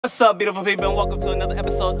What's up, beautiful people, and welcome to another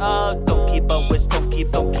episode of Don't Keep Up With the Joneses.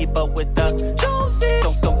 Don't keep up with the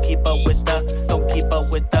Joneses. Don't keep up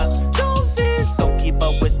with the Joneses. Don't keep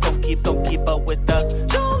up with the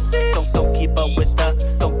Joneses. Don't keep up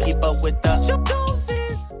with the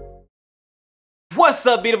Joneses. What's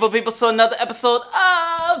up, beautiful people? So another episode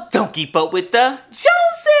of Don't Keep Up With the Joneses.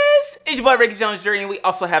 It's your boy Ricky Jones Jr. and we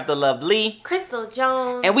also have the lovely Crystal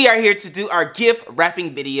Jones. And we are here to do our gift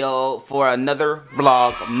wrapping video for another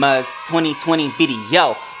Vlogmas 2020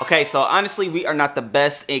 video. Okay, so honestly, we are not the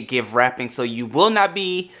best at gift wrapping, so you will not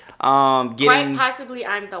be getting... Quite possibly,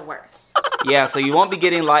 I'm the worst. Yeah, so you won't be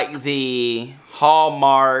getting like the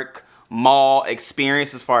Hallmark mall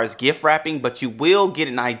experience as far as gift wrapping, but you will get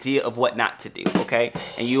an idea of what not to do, okay?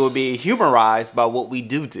 And you will be humorized by what we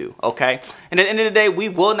do, okay? And at the end of the day, we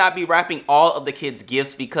will not be wrapping all of the kids'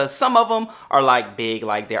 gifts because some of them are like big,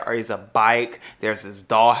 like there is a bike, there's this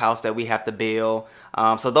dollhouse that we have to build.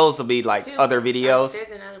 So those will be like other videos. There's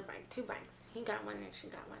another bike, 2 bikes. He got one and she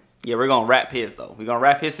got one. Yeah, we're gonna wrap his though. We're gonna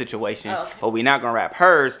wrap his situation, okay. But we're not gonna wrap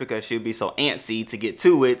hers because she'll be so antsy to get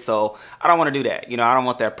to it. So I don't want to do that. You know, I don't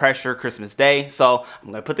want that pressure Christmas Day. So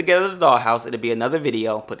I'm gonna put together the dollhouse. It'll be another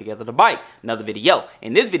video. Put together the bike, another video.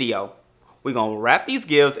 In this video, we're gonna wrap these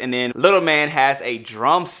gifts, and then little man has a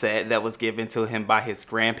drum set that was given to him by his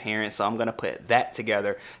grandparents. So I'm gonna put that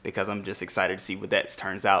together because I'm just excited to see what that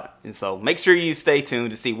turns out. And so make sure you stay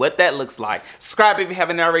tuned to see what that looks like. Subscribe if you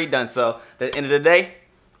haven't already done so. At the end of the day,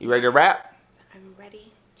 you ready to wrap? I'm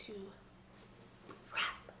ready to wrap.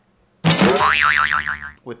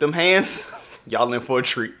 With them hands, y'all in for a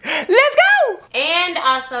treat. Let's go! And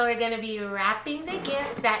also, we're going to be wrapping the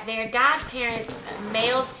gifts that their godparents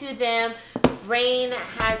mailed to them. Rain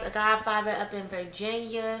has a godfather up in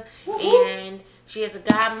Virginia, and she has a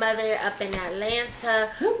godmother up in Atlanta.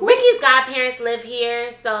 Ricky's godparents live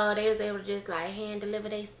here, so they was able to just like hand deliver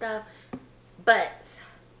their stuff. But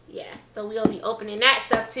yeah, so we'll be opening that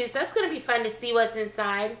stuff too. So it's going to be fun to see what's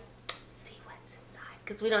inside.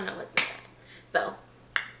 Because we don't know what's inside. So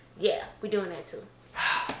yeah, we're doing that too.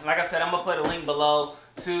 Like I said, I'm going to put a link below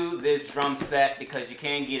to this drum set because you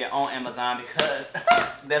can get it on Amazon because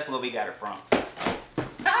that's where we got it from.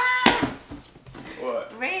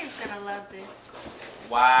 What? Ray's going to love this.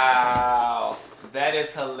 Wow. That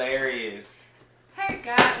is hilarious. Her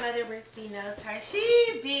godmother Risky knows her.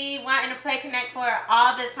 She be wanting to play Connect for her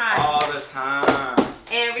all the time. All the time.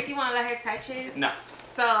 And Ricky won't let her touch it. No.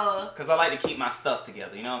 So. Because I like to keep my stuff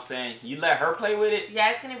together. You know what I'm saying? You let her play with it.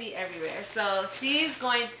 Yeah, it's going to be everywhere. So she's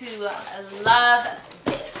going to love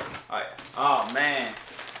this. Oh, yeah. Oh, man.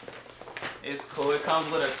 It's cool. It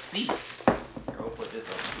comes with a seat. Here, we'll put this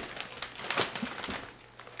over here.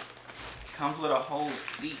 It comes with a whole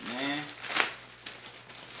seat, man.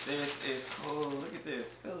 This is cool. Look at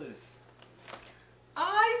this. Feel this.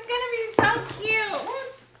 Oh, he's gonna be so cute.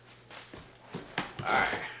 What?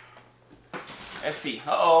 Alright. Let's see.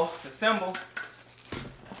 Uh-oh. The symbol.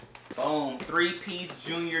 Boom. 3-piece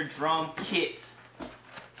junior drum kit.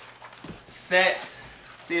 Set.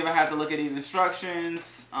 See if I have to look at these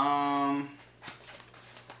instructions. Kind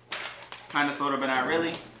of, sort of, but not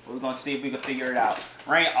really. We're going to see if we can figure it out.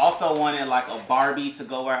 Rain also wanted like a Barbie to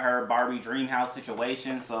go with her Barbie dream house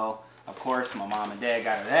situation. So, of course, my mom and dad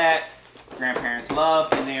got her that. Grandparents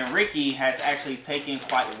love. And then Ricky has actually taken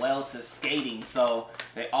quite well to skating. So,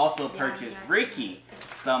 they also purchased Ricky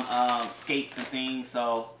some skates and things.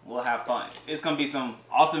 So, we'll have fun. It's going to be some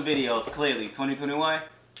awesome videos, clearly. 2021.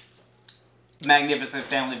 Magnificent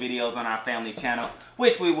family videos on our family channel.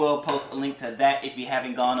 Which we will post a link to that if you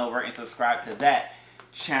haven't gone over and subscribed to that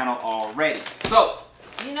channel already. So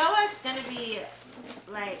you know what's gonna be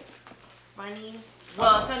like funny?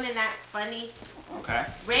 Well, something that's funny. Okay.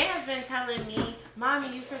 Ray has been telling me, Mommy,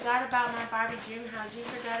 you forgot about my Barbie dream house. You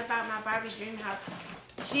forgot about my Barbie dream house.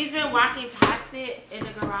 She's been walking past it in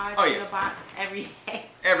the garage in the box every day.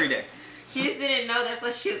 Every day. She just didn't know that's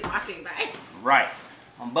what she was walking by. Right.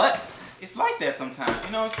 But it's like that sometimes.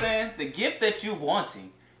 You know what I'm saying? The gift that you're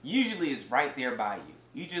wanting usually is right there by you.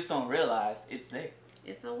 You just don't realize it's there.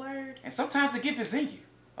 It's a word. And sometimes the gift is in you.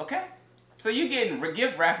 Okay? So you're getting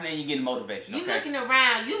gift wrapping and you're getting motivation. You looking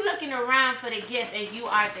around. You looking around for the gift and you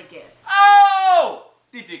are the gift. Oh!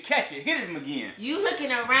 Did you catch it? Hit him again. You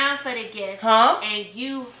looking around for the gift. Huh? And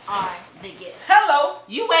you are the gift. Hello!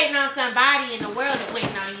 You waiting on somebody and the world is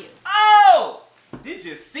waiting on you. Oh! Did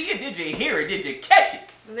you see it? Did you hear it? Did you catch it?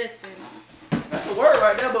 Listen. That's a word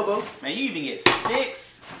right there, boo-boo. Man, you even get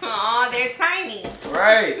sticks. Aw, they're tiny.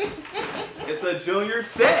 Right. It's a junior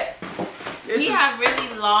set. He has really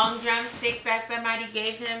long drumsticks that somebody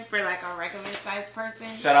gave him for like a regular sized person.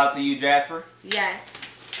 Shout out to you, Jasper. Yes.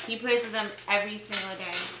 He plays with them every single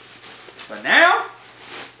day. But now,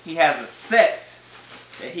 he has a set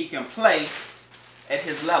that he can play at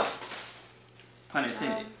his level. Pun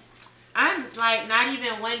intended. I'm like not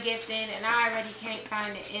even one gift in, and I already can't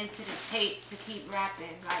find the end to the tape to keep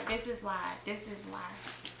wrapping. Like, this is why. This is why.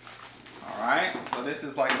 Alright, so this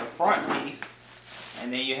is like the front piece.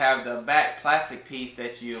 And then you have the back plastic piece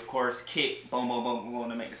that you, of course, kick. Boom, boom, boom, boom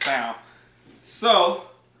to make a sound. So,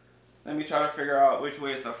 let me try to figure out which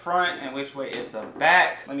way is the front and which way is the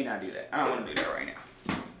back. Let me not do that. I don't want to do that right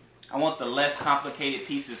now. I want the less complicated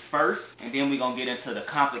pieces first, and then we're going to get into the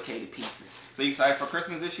complicated pieces. So you excited for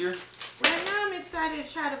Christmas this year? Right now I'm excited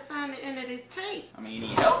to try to find the end of this tape. I mean, you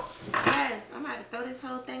need help? Yes, I'm about to throw this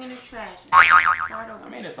whole thing in the trash. Start over. I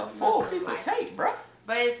mean, it's a full piece of tape, bro.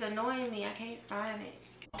 But it's annoying me. I can't find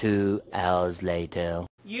it. 2 hours later.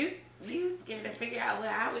 You scared to figure out what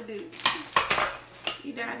I would do.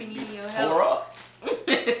 You know I be needing your help. Tore up.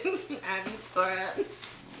 I be tore up.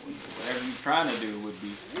 Whatever you're trying to do would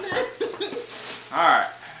be. Alright.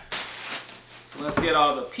 So let's get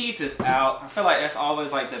all the pieces out. I feel like that's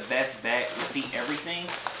always like the best bet to see everything,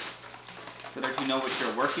 so that you know what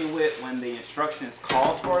you're working with when the instructions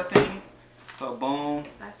calls for a thing. So boom.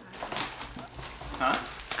 That's what I do.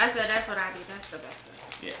 Huh? I said that's what I do. That's the best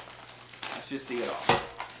way. Yeah. Let's just see it all.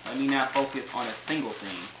 Let me not focus on a single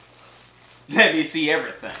thing. Let me see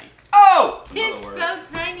everything. Oh! It's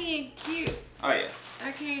so tiny and cute. Oh yeah.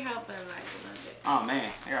 I can't help but like love it. Oh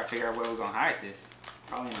man, I gotta figure out where we're gonna hide this.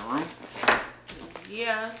 Probably in the room.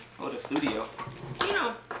 Yeah. Or the studio. You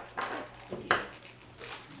know, that's studio.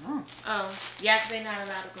 Oh, yeah, 'cause they're not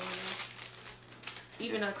allowed to go in there.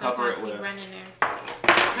 Even Just though sometimes you run in there.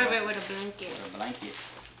 Cover it with a blanket. With a blanket.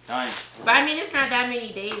 Done. But I mean, it's not that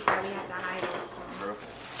many days that we have to hide it. So.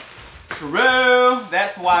 True.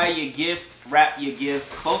 That's why you wrap your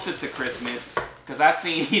gifts closer to Christmas. Because I've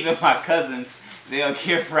seen even my cousins, they'll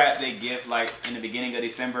gift wrap their gift like in the beginning of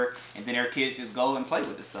December, and then their kids just go and play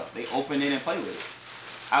with the stuff. They open it and play with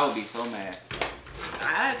it. I would be so mad.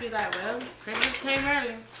 I'd be like, well, Christmas came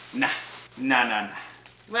early. Nah.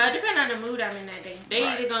 Well, it depends on the mood I'm in that day. They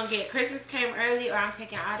Right. either gonna get Christmas came early, or I'm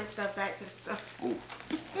taking all this stuff back to the store. Ooh.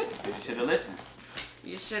 You should have listened.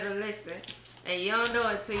 You should have listened. And you don't know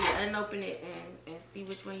it till you unopen it and see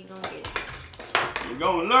which one you're gonna get. You're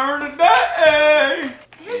gonna learn today.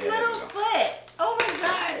 His little foot. Oh my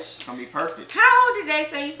gosh. It's gonna be perfect. How old did they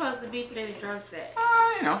say you're supposed to be for the drum set?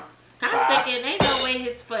 You know. I'm 5. thinking, ain't no way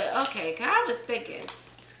his foot. Okay, cause I was thinking.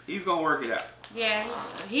 He's gonna work it out. Yeah,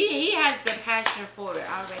 he has the passion for it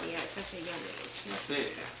already at such a young age. That's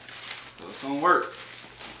it. So it's gonna work.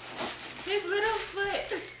 His little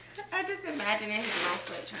foot. I just imagining his little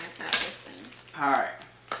foot trying to tie this thing. Alright.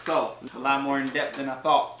 So it's a lot more in depth than I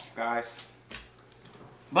thought, guys.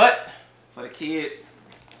 But for the kids,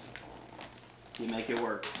 you make it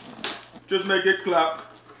work. Just make it clap.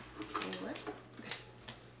 What?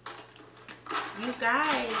 You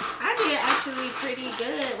guys, I did actually pretty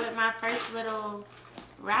good with my first little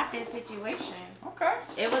wrapping situation. Okay.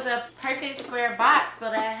 It was a perfect square box, so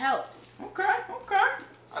that helps. Okay.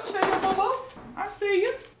 I see you, boo-boo. I see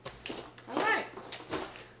you. Alright.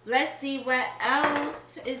 Let's see what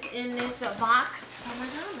else is in this box for my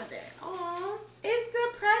grandmother. Oh, it's the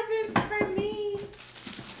presents for me.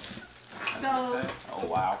 So, oh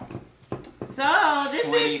wow. So this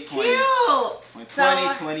is 2020. cute. When So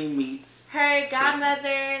 2020 meets her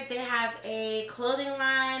godmother, they have a clothing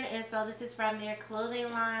line, and so this is from their clothing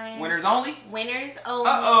line. winners only. Winners only.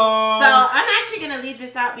 Uh-oh. So I'm actually gonna leave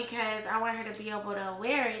this out because I want her to be able to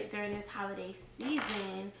wear it during this holiday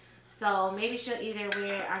season. So maybe she'll either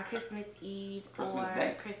wear it on Christmas Eve or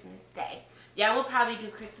Christmas Day. Yeah, we'll probably do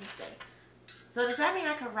Christmas Day. So does that mean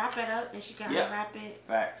I can wrap it up and she can unwrap it?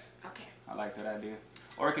 Facts. Okay. I like that idea.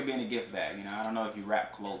 Or it could be in a gift bag. You know, I don't know if you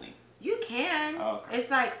wrap clothing. You can. Oh, okay. It's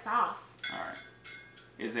like soft. All right.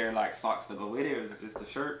 Is there like socks to go with it, or is it just a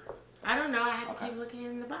shirt? I don't know. I have to keep looking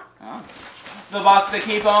in the box. Oh. The box that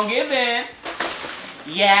keep on giving.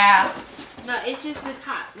 Yeah. No, it's just the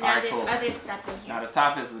top. Now Alright, there's cool. other stuff in here. Now the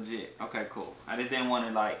top is legit. Okay, cool. I just didn't want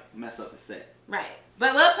to like mess up the set. Right.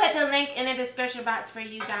 But we'll put the link in the description box for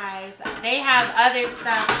you guys. They have other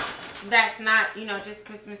stuff that's not, you know, just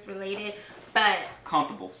Christmas related. But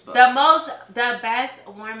comfortable stuff. The best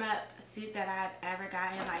warm up suit that I've ever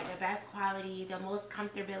gotten, like the best quality, the most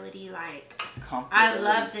comfortability, like I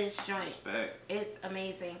love this joint. Respect. It's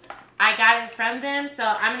amazing. I got it from them, so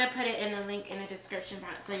I'm gonna put it in the link in the description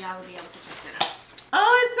box so y'all will be able to check that out.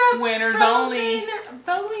 Oh, it's a winners only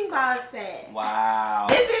bowling ball set. Wow.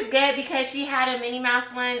 This is good because she had a Minnie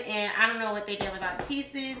Mouse one, and I don't know what they did without the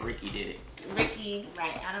pieces. Ricky did it. Rickey,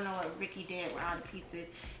 right, I don't know what Rickey did with all the pieces.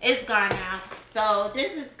 It's gone now. So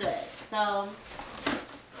this is good. So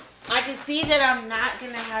I can see that I'm not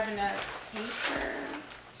going to have enough paper.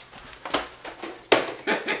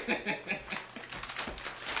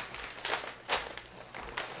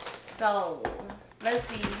 So let's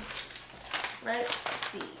see.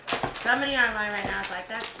 Somebody online right now is like,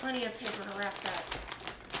 that's plenty of paper to wrap that.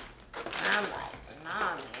 And I'm like,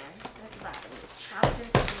 nah, man. This is about to be chopped and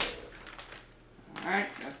screwed. Alright,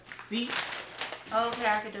 that's the seat. Okay,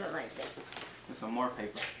 I could do it like this. There's some more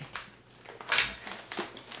paper. Okay.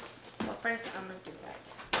 Well, first I'm going to do it like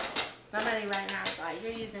this. Somebody right now is like,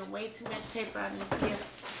 you're using way too much paper on these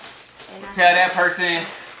gifts. And tell that person,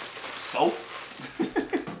 so.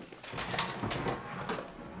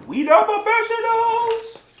 We the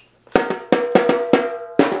professionals.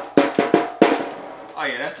 Oh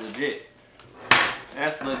yeah, that's legit.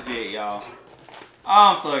 That's legit, y'all.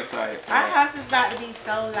 Oh, I'm so excited. Our house is about to be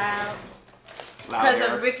so loud. Because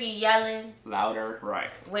of Rickey yelling. Louder, right.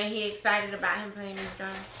 When he excited about him playing his drum.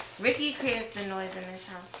 Rickey creates the noise in this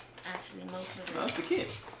house. Actually, most of it. No, it's the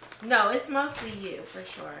kids. No, it's mostly you, for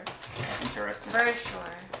sure. Interesting. For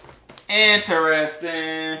sure.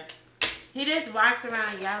 Interesting. He just walks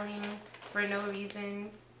around yelling for no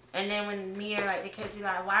reason. And then when me or like the kids be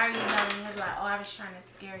like, why are you yelling? He's like, oh, I was trying to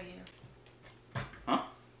scare you. Huh?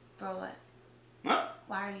 For what? Huh?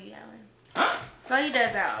 Why are you yelling? Huh? So he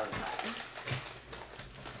does that all the time.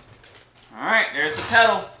 Alright, there's the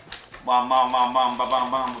pedal. Bum, bum, bum, bum, bum,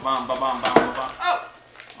 bum, bum, bum, bum, bum, bum, bum. Oh!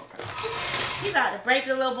 Okay. He about to break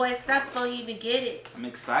the little boy's stuff before he even get it. I'm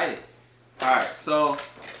excited. Alright, so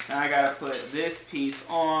now I gotta put this piece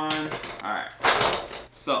on. Alright.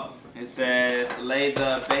 So it says lay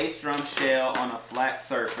the bass drum shell on a flat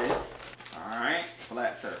surface. Alright,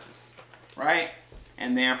 flat surface. Right?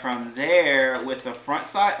 And then from there, with the front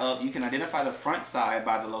side up, you can identify the front side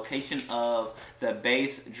by the location of the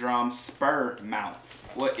bass drum spur mount.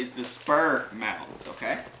 What is the spur mount?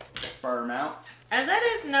 Okay? Spur mount. And let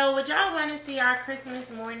us know, would y'all want to see our Christmas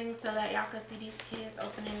morning so that y'all can see these kids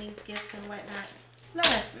opening these gifts and whatnot? Let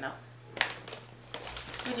us know.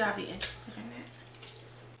 Would y'all be interested in that?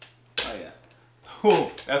 Oh yeah.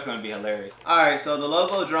 Whew, that's gonna be hilarious. Alright, so the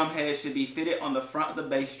logo drum head should be fitted on the front of the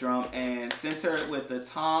bass drum and centered with the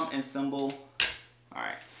tom and cymbal.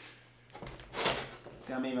 Alright.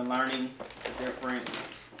 See, I'm even learning the difference.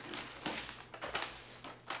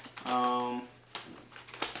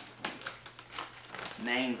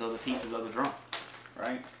 Names of the pieces of the drum.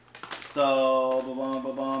 Right? So,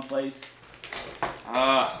 ba-bum, place.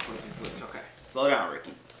 Which, okay. Slow down,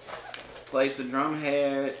 Rickey. Place the drum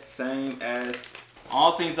head, same as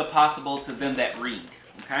all things are possible to them that read.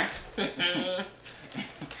 Okay?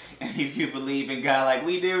 And if you believe in God like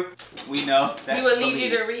we do, we know that's He will need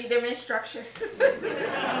you to read them instructions.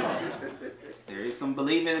 There is some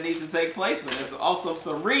believing that needs to take place, but there's also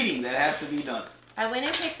some reading that has to be done. I went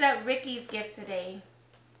and picked up Rickey's gift today.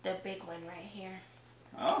 The big one right here.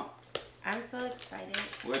 Oh. I'm so excited.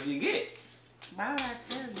 What'd you get? Why would I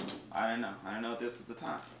tell you? I don't know. I don't know if this was the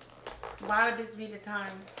time. Why would this be the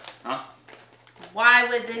time? Huh? Why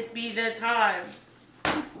would this be the time?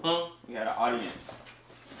 Huh? We had an audience.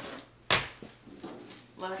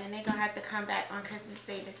 Well, then they're going to have to come back on Christmas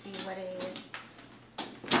Day to see what it is.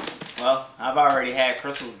 Well, I've already had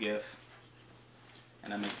Crystal's gift.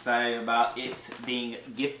 And I'm excited about it being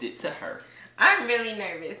gifted to her. I'm really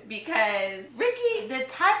nervous because Rickey, the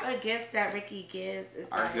type of gifts that Rickey gives is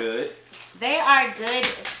are good. They are good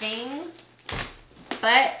things,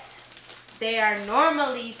 but they are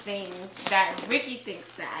normally things that Rickey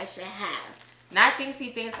thinks that I should have. Not things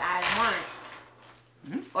he thinks I want.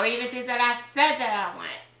 Mm-hmm. Or even things that I've said that I want.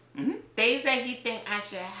 Mm-hmm. Things that he thinks I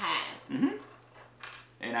should have. Mm-hmm.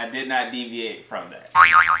 And I did not deviate from that.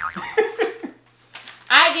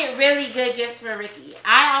 I get really good gifts for Rickey.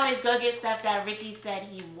 I always go get stuff that Rickey said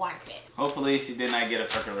he wanted. Hopefully she did not get a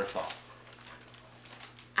circular saw.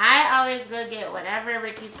 I always go get whatever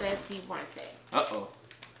Rickey says he wanted. Uh-oh.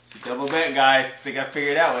 She double bet, guys. think I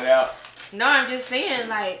figured that one out. No, I'm just saying,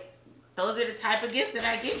 like, those are the type of gifts that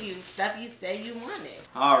I give you. Stuff you said you wanted.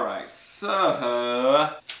 Alright, so...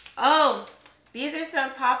 Oh, these are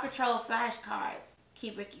some Paw Patrol flashcards.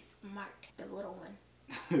 Keep Rickey smart, the little one.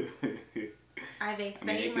 Are they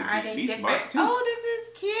same or are they different? Oh, this is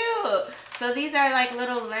cute. So these are like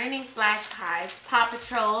little learning flashcards. Paw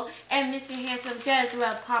Patrol. And Mr. Handsome does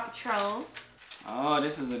love Paw Patrol. Oh,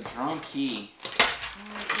 this is a drum key.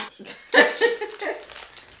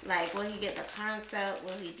 Like, will he get the concept?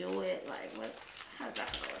 Will he do it? Like, what? How's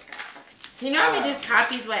that gonna work out? He normally just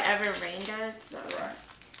copies whatever Rain does. So. Right.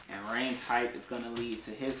 And Rain's height is gonna lead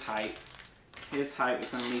to his height. his hype is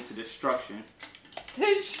gonna lead to destruction.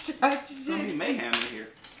 Destruction. It's gonna be mayhem in here.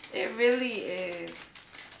 It really is.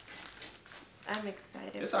 I'm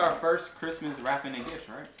excited. It's our first Christmas wrapping and gifts,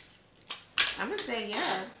 right? I'm gonna say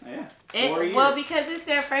yeah. Yeah. 4 years. Well, because it's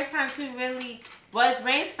their first time to really. Was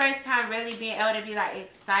Rain's first time really being able to be like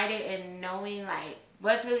excited and knowing like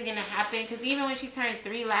what's really gonna happen? Because even when she turned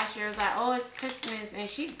 3 last year, it was like, oh, it's Christmas, and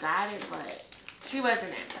she got it, but she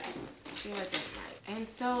wasn't impressed. She wasn't like, and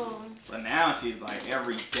so. So now she's like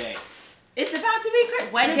every day. It's about to be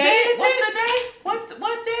Christmas. What day is What's it? the day?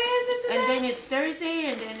 What day is it today? And then it's Thursday,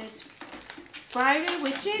 and then it's Friday,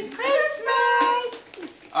 which is Christmas.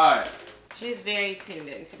 All right. She's very tuned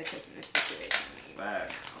into the Christmas situation.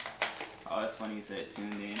 Back. Oh, that's funny you said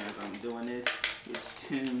tuned in as I'm doing this, which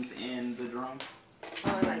tunes in the drum.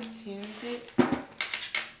 Oh, it like tunes it?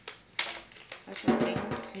 That's your thing,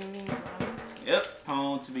 tuning drums? Yep,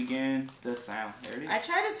 tone to begin the sound. There it is. I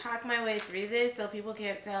try to talk my way through this so people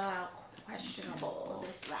can't tell how questionable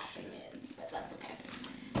this rapping is, but that's okay.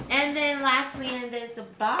 And then lastly in this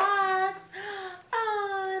box,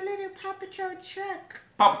 oh, a little Paw Patrol truck.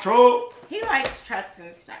 Paw Patrol! He likes trucks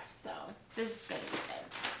and stuff, so this is gonna be good.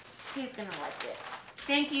 He's gonna like it.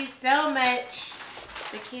 Thank you so much.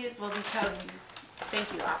 The kids will be telling you.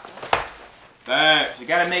 Thank you, awesome. Thanks. You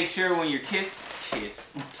gotta make sure when your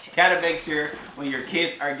gotta make sure when your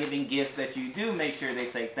kids are giving gifts that you do make sure they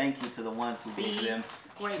say thank you to the ones who gave them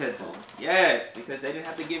to them. Yes, because they didn't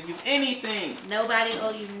have to give you anything. Nobody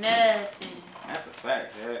owe you nothing. That's a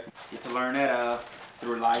fact. Yeah. Get to learn that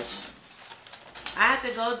through life. I have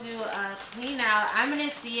to go do a clean out. I'm going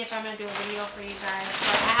to see if I'm going to do a video for you guys.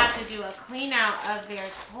 But I have to do a clean out of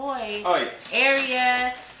their toy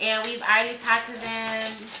area. And we've already talked to them.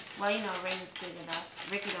 Well, you know, Rain's good enough.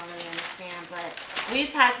 Ricky don't really understand. But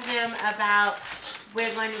we've talked to them about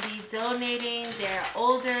we're going to be donating their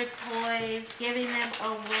older toys, giving them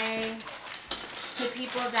away to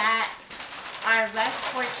people that are less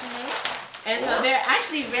fortunate. And so they're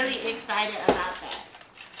actually really excited about that.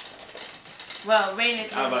 Well, Rain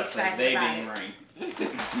is really excited about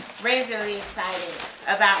it. Rain's really excited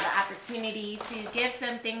about the opportunity to give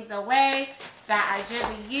some things away that are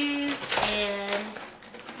gently used, and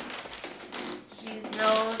she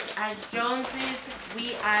knows as Joneses,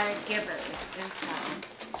 we are givers, and so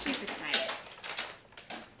she's excited.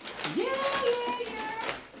 Yeah.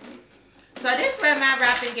 So this is where my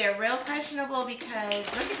wrapping get real questionable because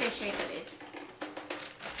look at the shape of this.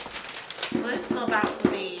 So this is about to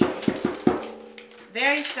be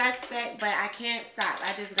very suspect, but I can't stop.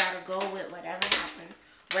 I just gotta go with whatever happens.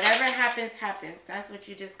 Whatever happens, happens. That's what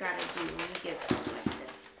you just gotta do when you get stuff like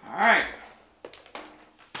this. Alright.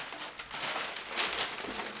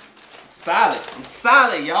 I'm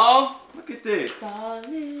solid, y'all. Look at this. Solid.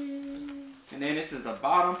 And then this is the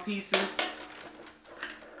bottom pieces.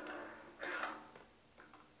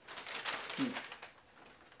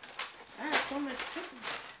 I have so much chicken.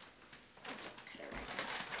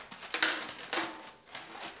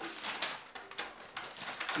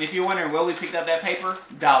 And if you're wondering where we picked up that paper,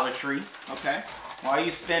 Dollar Tree, okay? Why are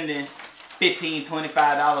you spending $15,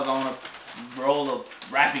 $25 on a roll of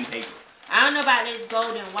wrapping paper? I don't know about this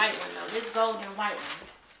gold and white one though. This gold and white one.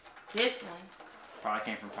 This one. Probably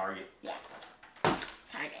came from Target. Yeah.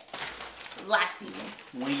 Target. Last season.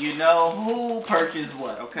 When you know who purchased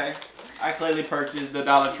what, okay? I clearly purchased the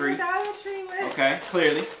Dollar Tree. The Dollar Tree one. Okay,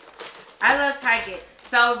 clearly. I love Target.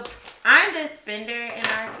 So, I'm the spender in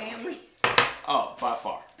our family. Oh, by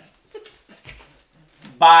far.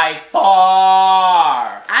 By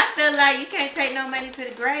far. I feel like you can't take no money to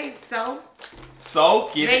the grave, so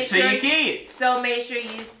give it to your kids. So make sure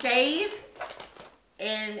you save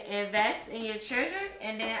and invest in your children,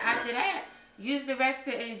 and then after that, use the rest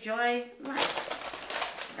to enjoy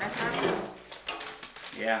life. That's how I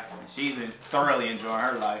feel. Yeah, she's thoroughly enjoying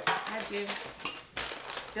her life. I do.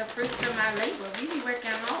 The fruits of my labor. We be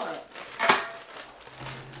working hard.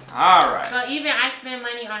 Alright. So even I spend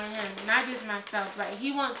money on him, not just myself. Like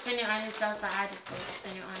he won't spend it on himself, so I just go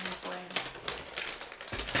spend it on him for him.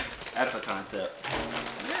 That's a concept.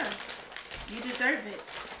 Yeah. You deserve it.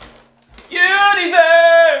 You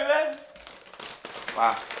deserve it!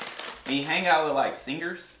 Wow. When you hang out with like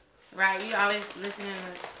singers. Right, you always listening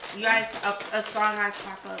to, you always, a song always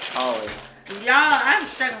pop up. Always. Y'all, I'm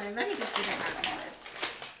struggling. Let me just do the bottom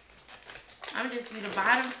first. I'm gonna just do the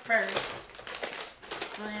bottom first.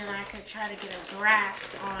 So then I can try to get a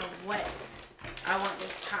grasp on what I want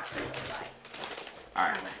this top to look like.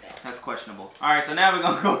 Alright, that's questionable. Alright, so now we're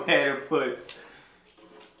going to go ahead and put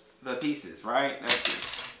the pieces, right?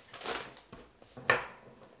 That's it.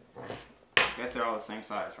 I guess they're all the same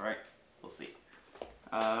size, right? We'll see.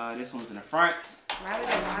 This one's in the front. Why would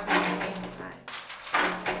they bother the same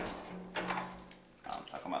size? I'm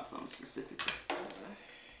talking about something specific.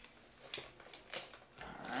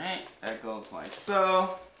 Alright, that goes like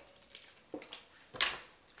so.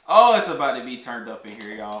 Oh, it's about to be turned up in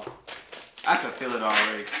here, y'all. I can feel it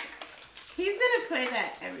already. He's gonna play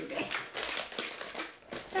that every day.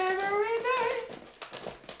 Every day.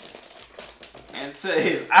 Until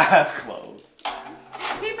his eyes closed.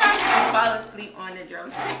 He probably gonna fall asleep on the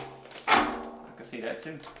drumstick. I can see that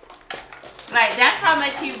too. Like, that's how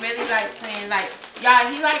much he really likes playing. Like, y'all,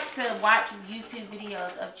 he likes to watch YouTube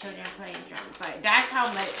videos of children playing drums. Like, that's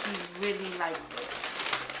how much he really likes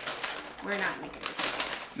it. We're not making this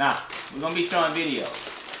up. Nah, we're gonna be showing videos.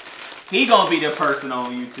 He gonna be the person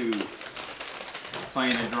on YouTube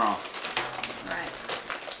playing the drum. Right.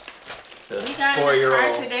 The We got in the 4-year-old.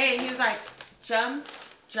 car today and he was like, drums?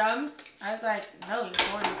 I was like, no, you're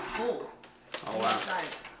going to school. Oh, He wow. was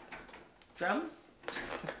like, drums?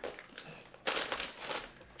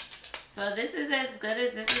 So this is as good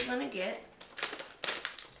as this is gonna get.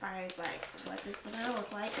 As far as like what this is gonna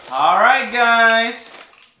look like. Alright, guys.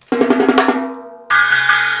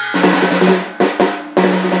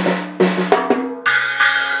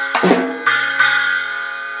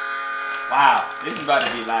 Wow, this is about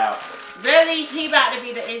to be loud. Really, he about to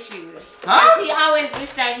be the issue. Huh? He always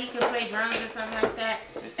wished that he could play drums or something like that.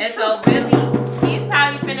 This is And so really, he's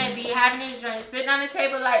probably finna be having his drums sitting on the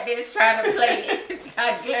table like this trying to play it.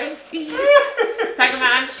 I guarantee you. Talking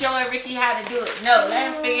about I'm showing Ricky how to do it. No,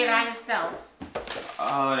 let him figure it out himself.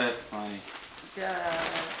 Oh, that's funny. Duh.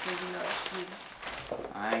 'Cause you know,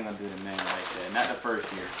 I ain't gonna do the man like that. Not the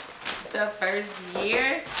first year. the first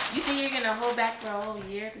year? You think you're gonna hold back for a whole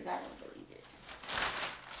year? Because I don't believe it.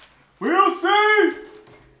 We'll see.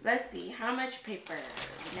 Let's see. How much paper?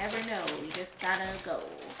 You never know. You just gotta go.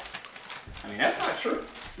 I mean, that's not true.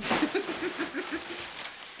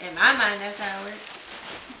 In my mind, that's how it works.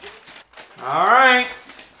 Alright.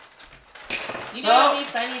 You know what would be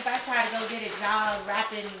funny if I try to go get a job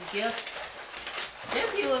wrapping gifts? Them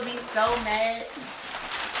people would be so mad.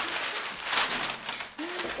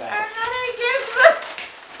 How they gifts look?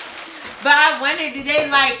 But I wonder, do they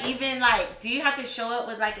like even like? Do you have to show up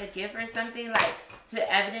with like a gift or something like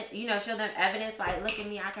to evidence? You know, show them evidence like, look at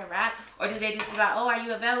me, I can rap, or do they just be like, oh, are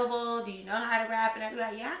you available? Do you know how to rap? And I'd be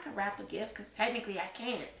like, yeah, I can rap a gift because technically I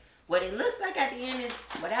can't. What it looks like at the end is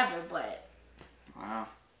whatever, but. Wow.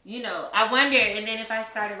 You know, I wonder, and then if I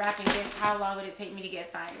started rapping this, how long would it take me to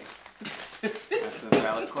get fired? That's a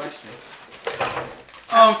valid question.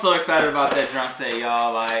 Oh, I'm so excited about that drum set,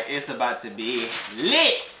 y'all. Like, it's about to be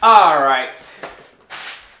lit. Alright.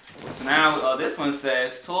 So now, this one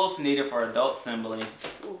says, tools needed for adult assembly.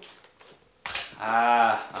 Ooh.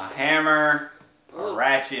 A hammer, a Ooh.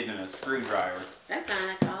 ratchet, and a screwdriver. That sounds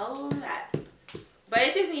like a whole lot. But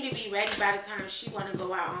it just need to be ready by the time she want to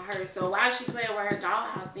go out on her. So while she playing with her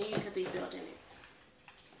dollhouse, then you could be building it.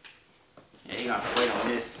 Yeah, you gotta wait on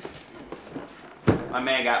this. My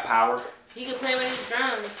man got power. He can play with his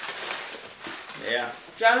drums. Yeah.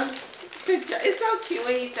 Drums? It's so cute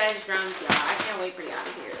when he says drums, y'all. I can't wait for y'all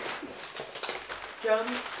to hear it.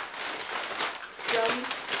 Drums. Drums.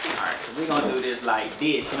 Alright, so we're gonna do this like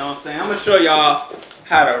this, you know what I'm saying? I'm gonna show y'all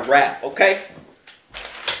how to rap, okay?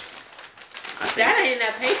 That ain't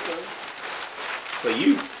enough paper. For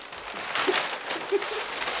you.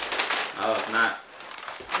 Oh, it's not.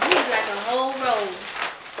 You need like a whole roll.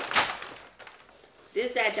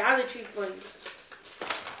 This that Dollar Tree for you.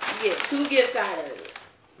 You get 2 gifts out of it.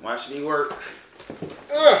 Watch me work.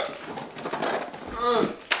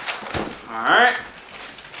 Alright.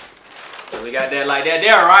 So we got that like that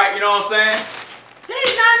there, right? You know what I'm saying?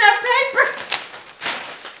 There's not enough paper.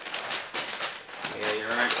 Yeah,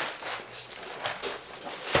 you're right.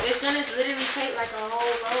 It's gonna literally take like a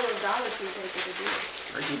whole roll of Dollar Tree paper to do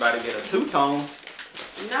it. Ricky about to get a 2-tone.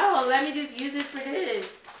 No, let me just use it for this.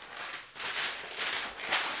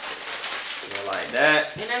 Yeah, like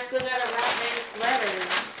that. And I still got a wrap man's sweater.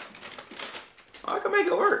 Oh, I can make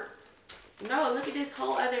it work. No, look at this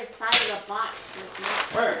whole other side of the box. That's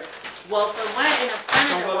not Where? well, for one, in the front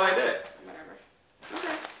Don't of the go box. like that. Whatever.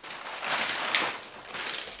 Okay.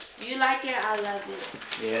 You like it? I love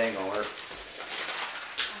it. Yeah, it ain't gonna work.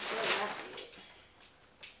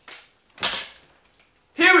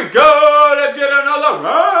 Here we go. Let's get another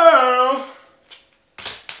round.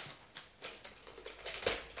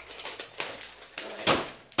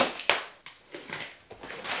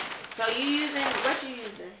 So you using, what you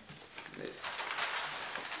using? This.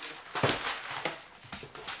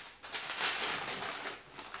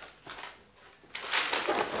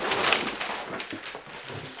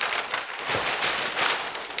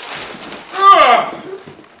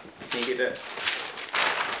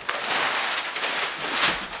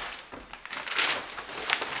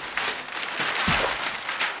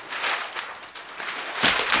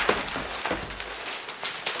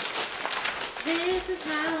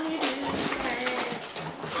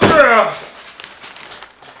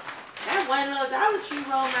 one little Dollar Tree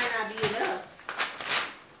roll might not be enough.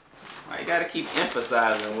 Why you gotta keep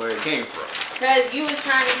emphasizing where it came from? Because you was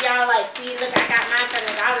trying to be all like, see, look, I got mine from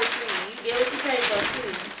the Dollar Tree. You get what you pay for,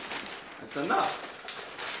 too. That's enough.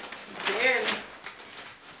 Barely.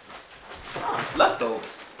 Oh, it's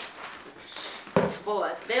leftovers. For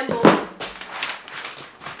a thimble.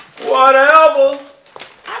 Whatever.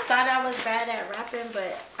 I thought I was bad at rapping,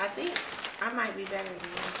 but I think I might be better than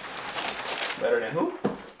you. Better than who?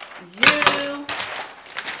 You.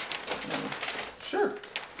 Sure.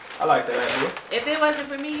 I like that idea. If it wasn't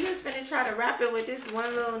for me, you was finna try to rap it with this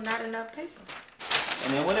one little not enough paper.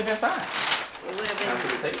 And it would have been fine. It would have been Now see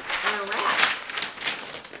the tape. on a rap.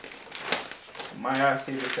 My eyes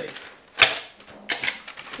see the tape.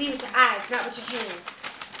 See with your eyes, not with your hands.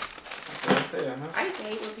 That's what I said, huh? I used to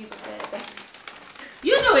hate when people said that.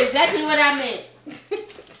 You knew exactly what I meant.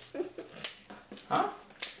 Huh?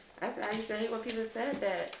 I used to hate when people said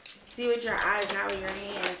that. See with your eyes, not with your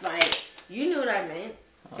hands. Like, you knew what I meant.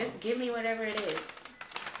 Just give me whatever it is.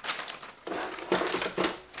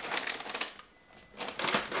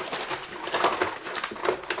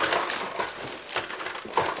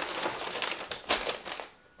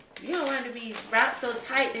 You don't want to be wrapped so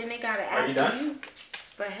tight, then they gotta ask you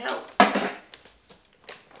for help.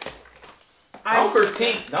 Don't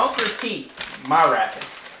critique my rapping.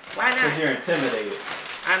 Why not? Because you're intimidated.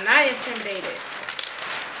 I'm not intimidated.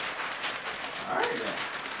 Alright then.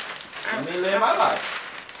 Let me live my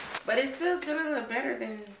life. But it's still gonna look better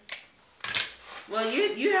than. Well,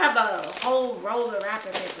 you have a whole roll of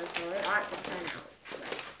wrapping paper, so it ought to turn out.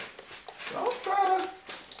 Don't try.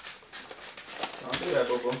 Don't do that,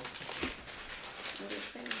 boo-boo. I'm just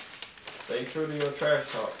saying. Stay true to your trash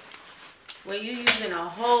talk. When you using a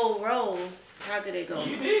whole roll, how could it go?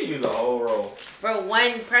 You did use a whole roll. For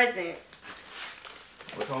one present.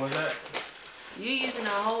 Which one was that? You using a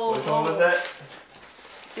whole Which roll. one was that?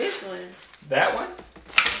 This one. That one?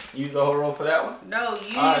 You used a whole roll for that one? No,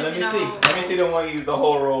 you Alright, let me see. Let me see the one you used a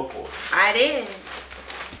whole roll for. I didn't.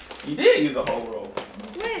 You did use a whole roll.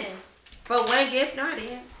 When? For one gift? No, I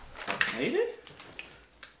didn't. No, you did?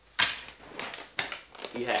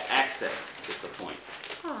 You had access, is the point.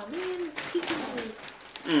 Oh man, it's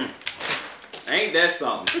peeking. Ain't that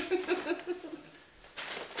something?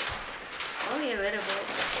 Only a little bit.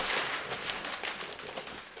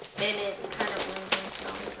 And it's kind of moving, so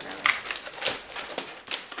whatever.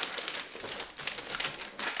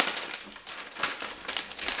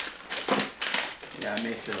 You gotta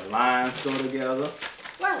make sure the lines go together.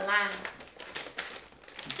 What lines?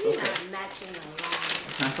 You're Okay. not matching the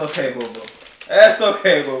lines. That's okay, boo-boo. That's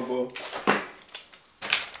okay, boo-boo.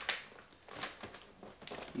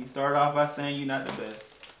 You started off by saying you're not the best.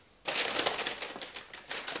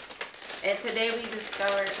 And today we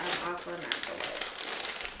discovered I'm also not the worst.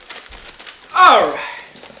 Alright.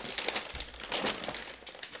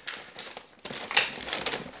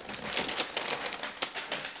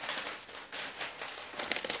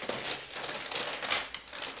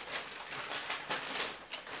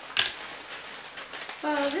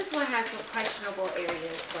 Well, this one has some questionable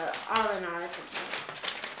areas, but all in all, it's okay.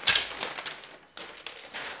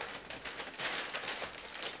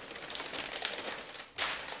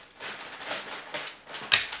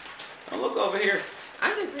 Don't look over here.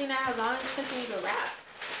 I'm just leaning out how long it took me to rap.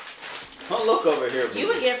 Don't look over here, boo. You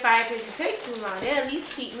would get fired if you take too long. They'll at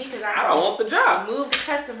least keep me because I don't want the job. move the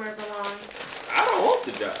customers along. I don't want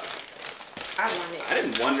the job. I want it. I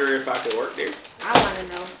didn't wonder if I could work there. I want to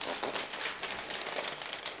know.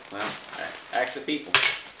 Well, ask the people.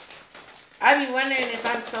 I be wondering if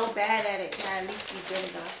I'm so bad at it, can I at least be good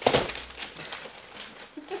enough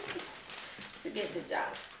to get the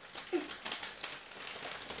job?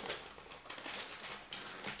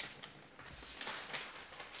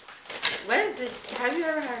 What is it? Have you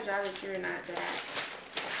ever had a job that you're not good at?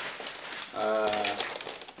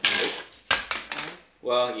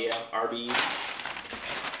 Well, yeah, Arby's.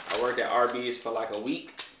 I worked at Arby's for like a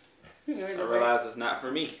week. I realized it's not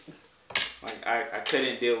for me. Like I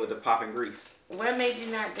couldn't deal with the popping grease. What made you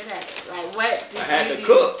not good at it? Like what? I had to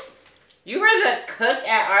cook. You were the cook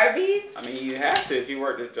at Arby's? I mean, you have to if you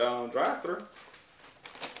work the drive-thru.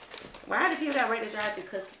 Why do people that work the drive-thru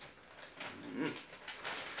cook?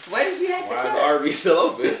 What did you have to Why cook? is Arby's still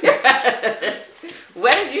open?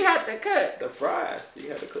 What did you have to cook? The fries. You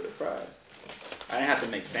had to cook the fries. I didn't have to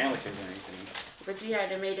make sandwiches or anything. But you had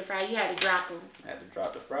to make the fries. You had to drop them. I had to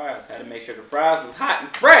drop the fries. Had to make sure the fries was hot and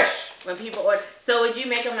fresh. When people order. So would you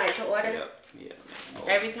make them like to order? Yep. Yeah. No.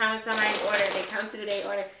 Every time somebody order, they come through, they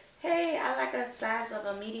order, hey, I like a size of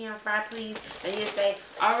a medium fry, please. And you say,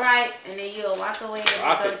 all right. And then you'll walk away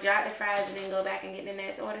and go drop the fries and then go back and get the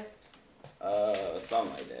next order.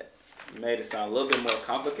 something like that. You made it sound a little bit more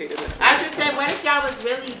complicated. I just said, what if y'all was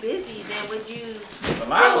really busy? Then would you? But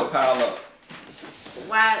mine would pile up.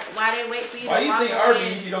 Why they wait for you Why to you walk think away?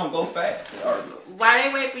 Arby's you don't go fast at Arby's? Why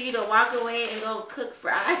they wait for you to walk away and go cook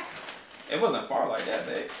fries? It wasn't far like that,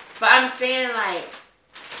 babe. But I'm saying like,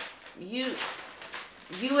 you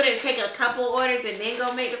wouldn't take a couple orders and then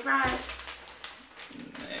go make the fries?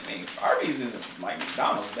 I mean, Arby's is like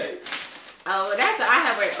McDonald's, babe. Oh, I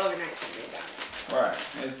have worked overnight at McDonald's.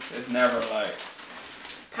 Right. It's never like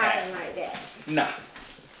Something like that. nah.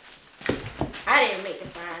 I didn't make the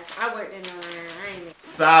fries. I worked in the line. I ain't make.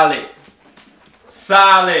 Solid.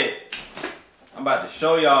 Solid. I'm about to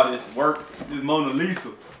show y'all this work, this Mona Lisa.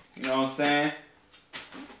 You know what I'm saying?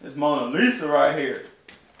 This Mona Lisa right here.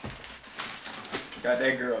 Got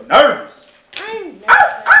that girl nervous. I ain't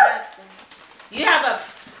nervous or nothing. You have a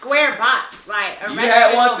square box, like a rectangle You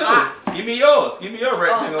had one too. box. Give me yours. Give me your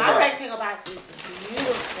rectangle my box. rectangle box is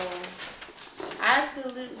beautiful.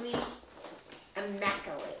 Absolutely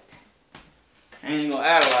immaculate. Ain't even gonna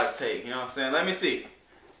add a lot of tape, you know what I'm saying? Let me see.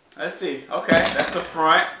 Let's see. Okay, that's the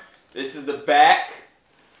front. This is the back.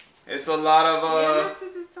 It's a lot of Yeah, my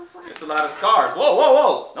scissors so far. it's a lot of scars. Whoa, whoa,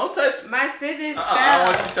 whoa. Don't touch My scissors fell. I don't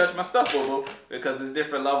want you to touch my stuff, boo boo. Because there's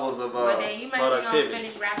different levels of Well, then you must be gonna productivity.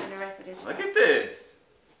 finish wrapping the rest of this. Look up. at this.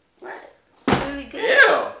 What? It's really good.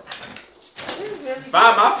 Ew. This is really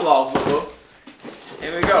Find good. my flaws, boo boo.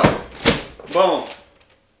 Here we go. Boom.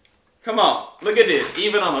 Come on. Look at this.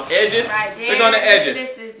 Even on the edges. Right there. Look on the edges.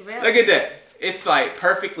 This is real. Look at that. It's like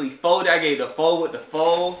perfectly folded. I gave the fold with the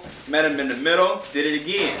fold. Met them in the middle. Did it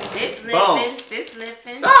again. This Boom. lifting. This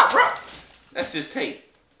lifting. Stop, bro. That's just tape.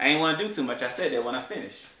 I ain't want to do too much. I said that when I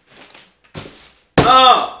finish.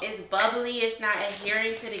 It's bubbly. It's not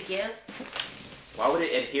adhering to the gift. Why would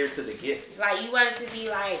it adhere to the gift? Like you want it to be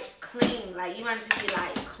like clean. Like you want it to be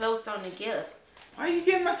like close on the gift. Why are you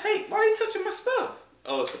getting my tape? Why are you touching my stuff?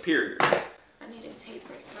 Oh, it's superior. I need a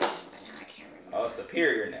taper something, but now I can't remember. Oh, it's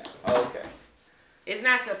superior now. Oh, okay. It's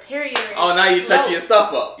not superior. It's Oh, now you close. touching your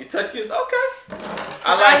stuff up. You touching your stuff? Okay.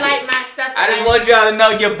 I like it. my stuff. I just want y'all to know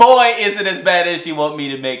your boy isn't as bad as she want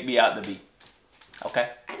me to make me out to be. Okay?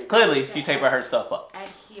 Clearly, she taping her stuff up.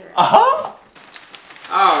 Adhere. Uh-huh.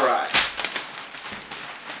 All right.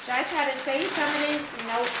 Should I try to save some of this?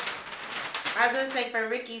 Nope. I was gonna say for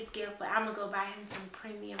Ricky's gift, but I'm gonna go buy him some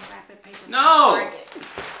premium wrapping paper. from No. Target.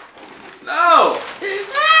 No.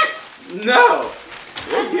 No.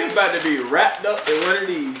 Your gift about to be wrapped up in one of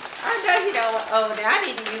these. I know he don't want. Oh, then I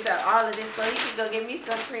need to use up all of this so he can go get me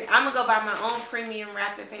some I'm gonna go buy my own premium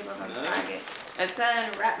wrapping paper from Target and tell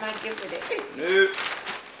him to wrap my gift with it. Nope.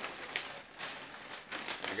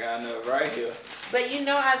 I got enough right here. But you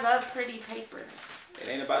know I love pretty paper. It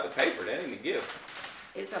ain't about the paper. That ain't the gift.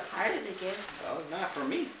 It's a part of the gift. Oh, it's not for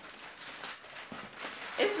me.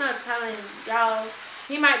 It's not telling y'all.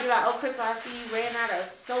 He might be like, oh, Crystal, I see you ran out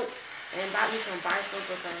of soap and bought me some bar soap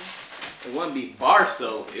or something. It wouldn't be bar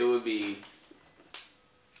soap. It would be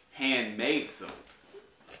handmade soap.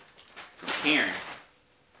 From Karen.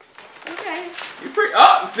 Okay. You pretty.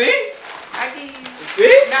 Oh, see? I give you.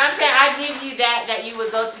 See? No, I'm saying I give you that you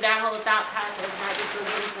would go through that whole thought process, not just go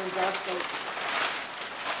get me some Dove soap.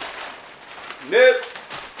 Nope.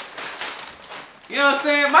 You know what I'm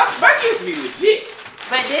saying? My gifts be legit.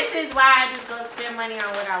 But this is why I just go spend money on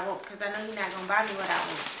what I want, because I know he's not going to buy me what I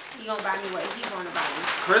want. He going to buy me what he want to buy me.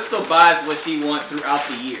 Crystal buys what she wants throughout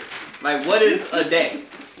the year. Like, what is a day?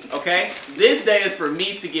 Okay? This day is for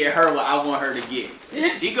me to get her what I want her to get.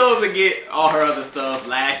 She goes and get all her other stuff,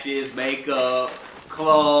 lashes, makeup,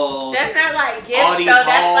 clothes. That's not like gifts, all though. these That's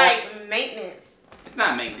hauls. like maintenance. It's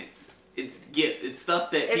not maintenance. It's gifts. It's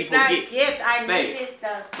stuff that It's people not get. gifts. I Babe. need this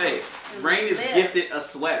stuff. Hey, to Rain is live. gifted a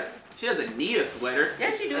sweater. She doesn't need a sweater.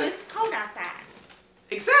 Yes, you do. It's cold outside.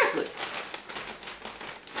 Exactly.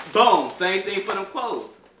 Boom. Same thing for them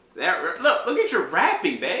clothes. Look at your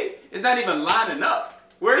wrapping, babe. It's not even lining up.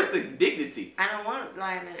 Where's the dignity? I don't want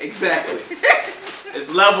line up. Exactly. It's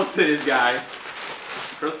levels to this, guys.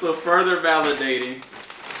 Crystal further validating.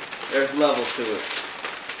 There's levels to it.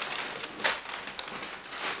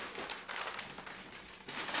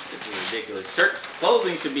 This is ridiculous.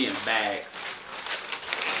 Clothing should be in bags.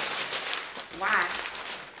 Why?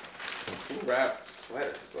 Who wraps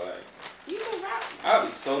sweaters? Like, You can wrap. I'd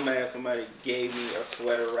be so mad if somebody gave me a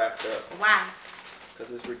sweater wrapped up. Why?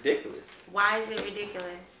 Because it's ridiculous. Why is it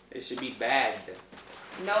ridiculous? It should be bagged.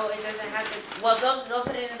 No, it doesn't have to. Well, go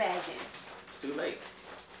put it in a bag then. It's too late.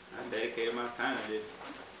 I dedicated my time to this.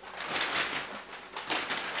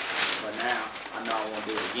 But now, I know I won't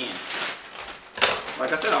do it again.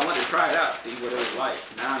 Like I said, I wanted to try it out, see what it was like.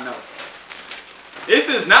 Now I know. This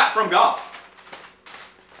is not from God.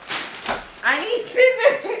 I need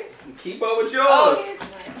scissors. Keep up with yours. Oh, here's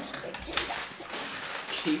one.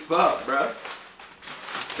 Keep up, bro.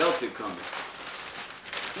 Felt it coming.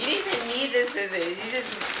 You didn't even need the scissors. You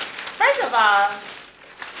just, first of all,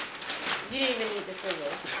 you didn't even need the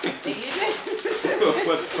scissors. Did you just?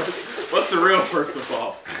 What's the real first of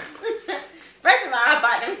all? First of all, I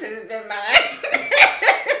bought them scissors in mine.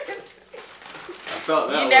 I felt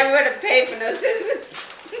that. You never would have paid for no scissors.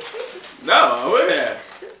 No, I would have.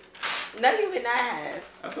 No, you would not have.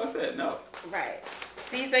 That's what I said. No. Right.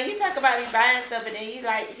 See, so you talk about me buying stuff, and then you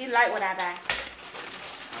like what I buy.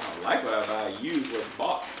 I don't like what I buy. I use what's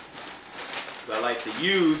bought. Cause I like to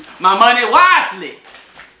use my money wisely.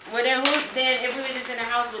 Well, then if we were just in a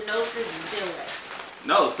house with no scissors, then what?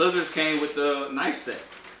 No, scissors came with the knife set.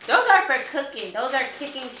 Those are for cooking. Those are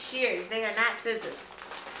kicking shears. They are not scissors.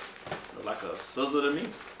 They're like a scissor to me.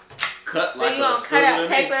 Cut so like a scissor to me. So you gonna cut up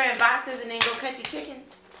paper and boxes and then go cut your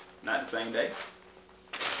chickens? Not the same day.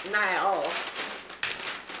 Not at all.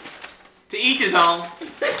 To each his own.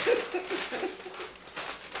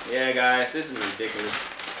 Yeah, guys, this is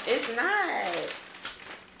ridiculous. It's not.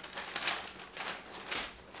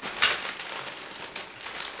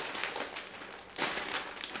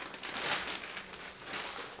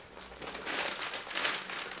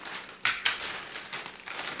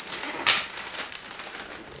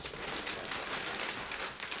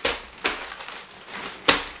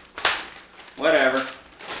 Whatever.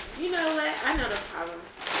 You know what? I know the problem.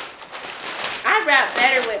 I wrap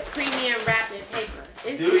better with premium wrapping paper.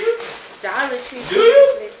 Do you? Dollar Tree. Do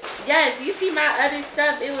you? Yes. You see my other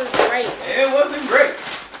stuff? It was great. It wasn't great.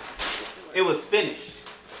 It was finished.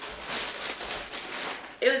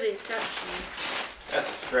 It was exceptional. That's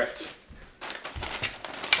a stretch.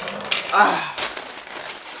 Ah.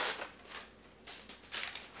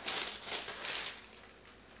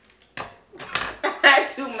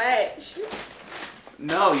 Too much.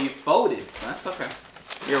 No, you folded. That's okay.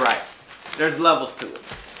 You're right. There's levels to it.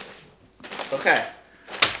 Okay.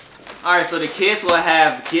 Alright, so the kids will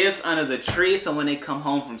have gifts under the tree. So when they come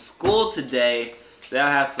home from school today, they'll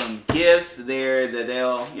have some gifts there that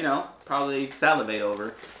they'll, you know, probably salivate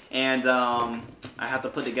over. And I have to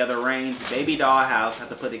put together Rain's baby doll house. I have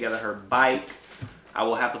to put together her bike. I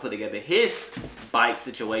will have to put together his bike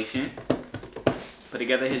situation. Put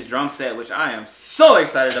together his drum set, which I am so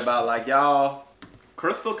excited about. Like, y'all,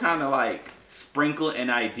 Crystal kind of like sprinkled an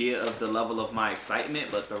idea of the level of my excitement,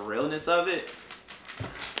 but the realness of it.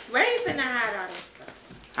 Rain finna hide all this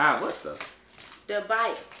stuff. Hide what stuff? The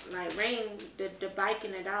bike. Like, Rain, the bike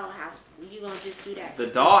in the dollhouse. You gonna just do that? The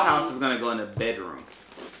dollhouse is gonna go in the bedroom.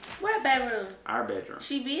 What bedroom? Our bedroom.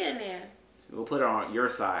 She be in there. We'll put her on your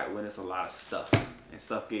side when it's a lot of stuff. And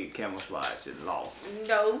stuff get camouflaged and lost.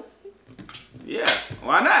 No. Yeah,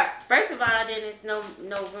 why not? First of all, then it's no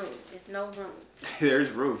room. It's no room.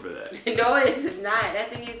 There's room for that. No, it's not. That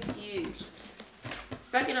thing is huge.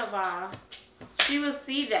 Second of all, she will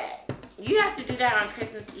see that. You have to do that on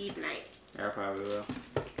Christmas Eve night. Yeah, I probably will.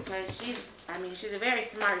 Because she's a very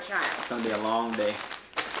smart child. It's gonna be a long day.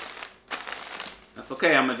 That's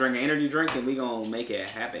okay. I'm gonna drink an energy drink and we gonna make it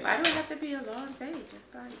happen. Why do it have to be a long day?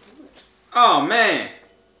 Just like do it. Oh man.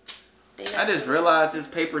 I just realized this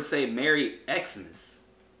paper say Merry Xmas.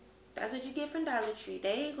 That's what you get from Dollar Tree.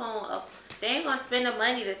 They ain't gonna spend the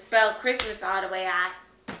money to spell Christmas all the way out.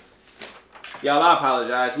 Y'all, I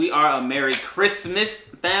apologize. We are a Merry Christmas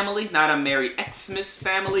family, not a Merry Xmas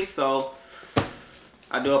family. So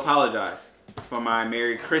I do apologize for my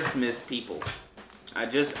Merry Christmas people. I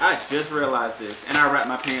just realized this, and I wrap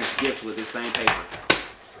my parents' gifts with this same paper.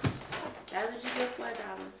 That's what you get for $1.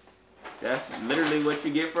 That's literally what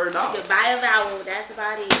you get for $1. You buy a vowel. That's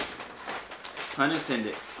about it. Pun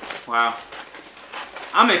intended. Wow.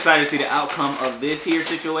 I'm excited to see the outcome of this here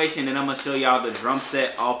situation, and I'm gonna show y'all the drum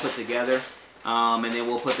set all put together, and then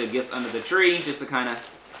we'll put the gifts under the tree just to kind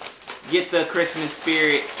of get the Christmas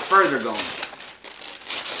spirit further going.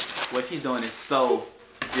 What she's doing is so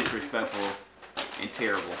disrespectful and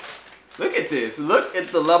terrible. Look at this. Look at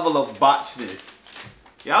the level of botchedness.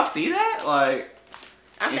 Y'all see that? Like.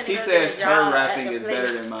 And she says her rapping is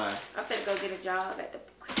better than mine. I'm finna go get a job at the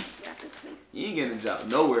place. You ain't getting a job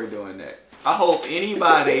nowhere doing that. I hope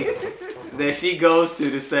anybody that she goes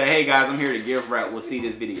to say, hey guys, I'm here to gift wrap, will see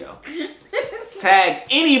this video. Tag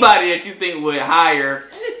anybody that you think would hire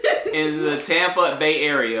in the Tampa Bay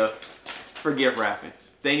area for gift wrapping.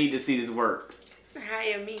 They need to see this work.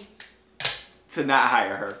 Hire me. To not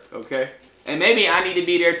hire her, okay? And maybe I need to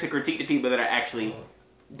be there to critique the people that are actually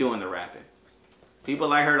doing the rapping. People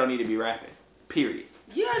like her don't need to be rapping. Period.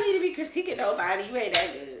 You don't need to be critiquing nobody. You ain't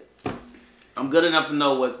that good. I'm good enough to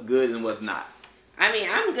know what's good and what's not. I mean,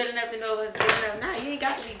 I'm good enough to know what's good enough now. You ain't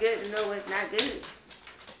got to be good to know what's not good.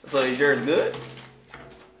 So is yours good?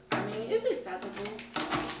 I mean, it's acceptable.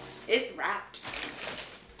 It's wrapped.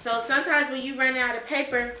 So sometimes when you run out of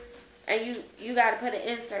paper and you got to put an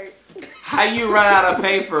insert. How you run out of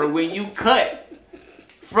paper when you cut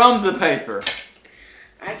from the paper?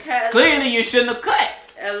 I cut. Clearly, you shouldn't have cut.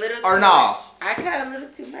 A little too or no? much. I cut a little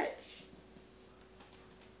too much.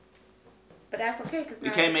 But that's okay. Cause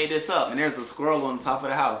you can't make this up. And there's a squirrel on the top of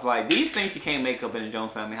the house. Like, these things you can't make up in the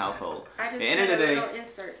Jones family household. At the end of the day,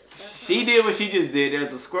 insert. she did what she just did.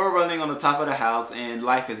 There's a squirrel running on the top of the house, and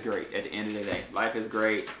life is great at the end of the day. Life is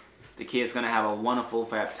great. The kid's going to have a wonderful,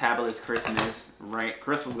 fabulous Christmas. Right?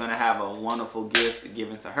 Crystal's going to have a wonderful gift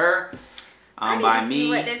given to her by me.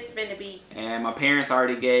 What this is gonna be. And my parents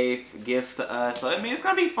already gave gifts to us. So, I mean, it's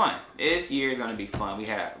going to be fun. This year is going to be fun. We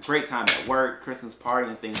had a great time at work, Christmas party,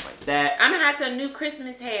 and things like that. I'm going to have some new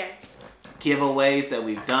Christmas hair. Giveaways that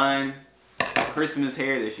we've done. Christmas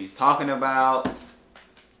hair that she's talking about.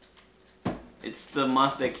 It's the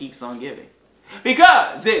month that keeps on giving.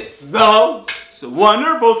 Because it's the most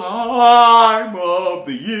wonderful time of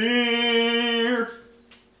the year.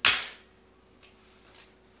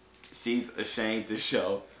 She's ashamed to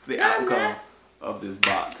show the outcome of this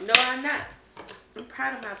box. No, I'm not. I'm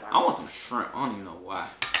proud of my box. I want some shrimp. I don't even know why.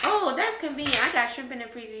 Oh, that's convenient. I got shrimp in the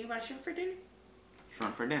freezer. You want shrimp for dinner?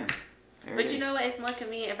 Shrimp for dinner. But you know what? It's more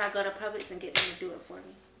convenient if I go to Publix and get them to do it for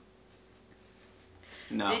me.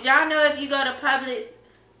 No. Did y'all know if you go to Publix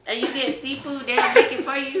and you get seafood, they don't make it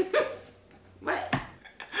for you? What?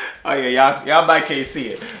 Oh yeah, y'all might can't see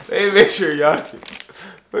it. Let me make sure y'all can.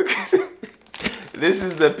 This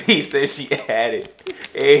is the piece that she added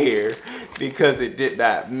in here because it did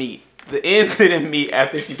not meet. The ends didn't meet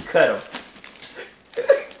after she cut them.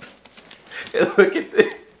 Look at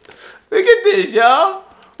this. Look at this, y'all.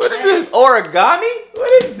 What is this? Origami?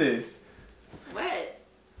 What is this? What?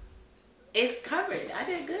 It's covered. I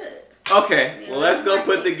did good. Okay, well, let's go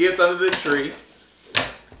put the gifts under the tree.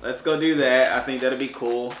 Let's go do that. I think that'll be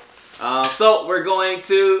cool. So we're going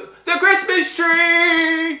to the Christmas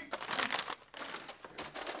tree.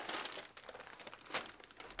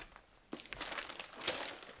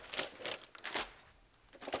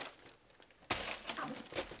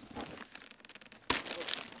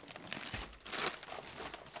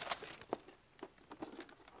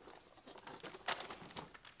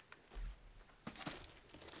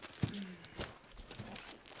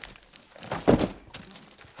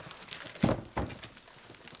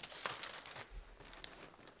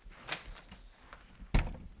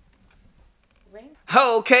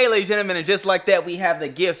 Okay, ladies and gentlemen, and just like that, we have the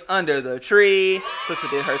gifts under the tree. Crystal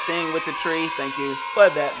did her thing with the tree. Thank you for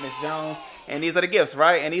that, Miss Jones. And these are the gifts,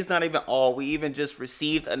 right? And these not even all. We even just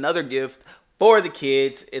received another gift for the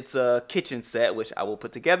kids. It's a kitchen set, which I will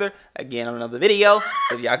put together again on another video,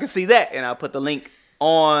 so y'all can see that. And I'll put the link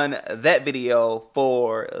on that video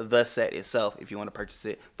for the set itself if you want to purchase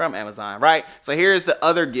it from Amazon, right? So here's the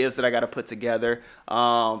other gifts that I got to put together.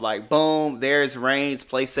 Like, boom, there's Rain's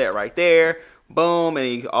play set right there. Boom, and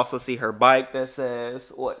you can also see her bike that says,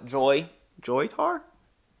 what, Joy Star?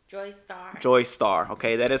 Joy Star,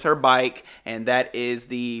 okay, that is her bike, and that is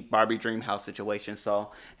the Barbie Dream House situation.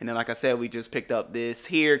 So, and then like I said, we just picked up this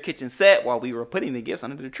here kitchen set while we were putting the gifts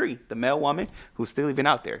under the tree. The mail woman who's still even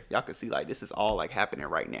out there. Y'all can see, like, this is all, like, happening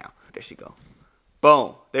right now. There she go.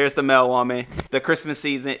 Boom, there's the mail woman. The Christmas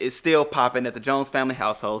season is still popping at the Jones family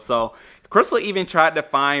household. So, Crystal even tried to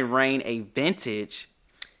find Rain a vintage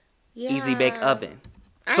Easy Bake Oven.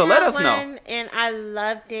 So let us know. And I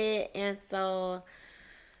loved it, and so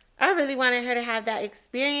I really wanted her to have that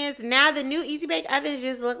experience. Now the new Easy Bake Ovens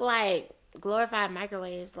just look like glorified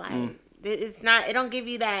microwaves. Like it's not. It don't give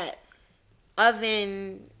you that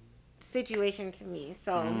oven situation to me.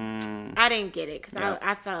 So I didn't get it because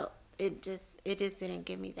I felt it just didn't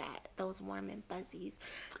give me those warm and fuzzies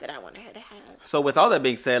that I wanted her to have. So with all that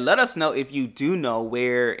being said, let us know if you do know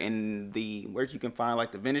where you can find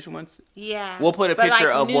like the vintage ones. Yeah. We'll put a picture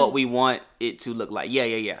of what we want it to look like.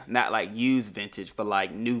 Yeah. Not like used vintage, but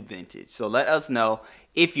like new vintage. So let us know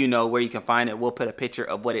if you know where you can find it. We'll put a picture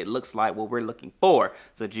of what it looks like, what we're looking for,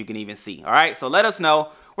 so that you can even see. All right. So let us know.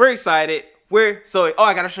 We're excited. I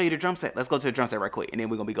gotta show you the drum set. Let's go to the drum set right quick, and then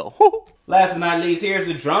we're gonna go. Last but not least, here's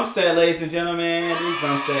the drum set, ladies and gentlemen. This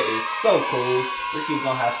drum set is so cool. Ricky's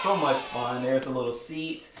gonna have so much fun. There's a little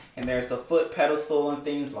seat, and there's the foot pedestal and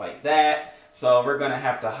things like that. So we're gonna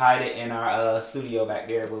have to hide it in our studio back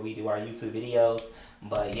there where we do our YouTube videos.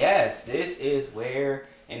 But yes, this is where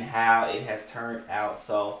and how it has turned out.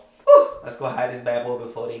 So let's go hide this bad boy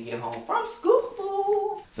before they get home from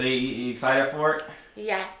school. So you excited for it?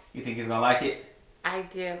 Yes. You think he's gonna like it? I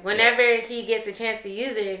do. Whenever he gets a chance to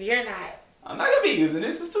use it, if you're not. I'm not gonna be using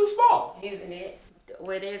this. It's too small. Using it.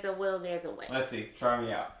 Where there's a will, there's a way. Let's see. Try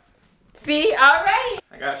me out. See, already.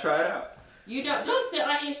 I gotta try it out. You don't sit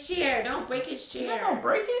on his chair. Don't break his chair. You're not gonna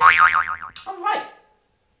break it. I'm light.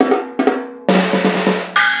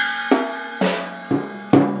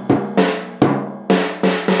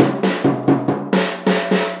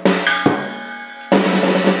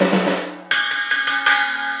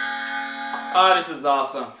 Oh, this is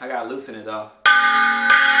awesome. I gotta loosen it though. You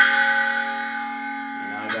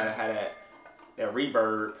know, I gotta have that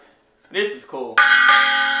reverb. This is cool.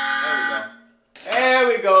 There we go. There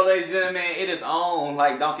we go, ladies and gentlemen. It is on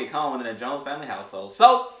like Donkey Kong in the Jones family household.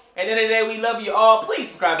 So, at the end of the day, we love you all. Please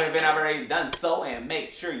subscribe if you haven't already done so. And make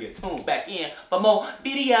sure you tune back in for more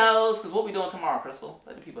videos. Because what we doing tomorrow, Crystal?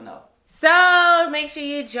 Let the people know. So, make sure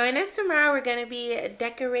you join us tomorrow. We're going to be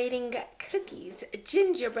decorating cookies.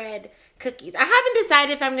 Gingerbread cookies. I haven't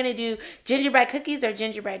decided if I'm going to do gingerbread cookies or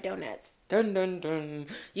gingerbread donuts. Dun, dun, dun.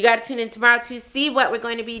 You got to tune in tomorrow to see what we're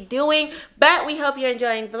going to be doing. But we hope you're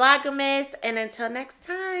enjoying Vlogmas. And until next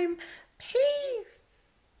time, peace.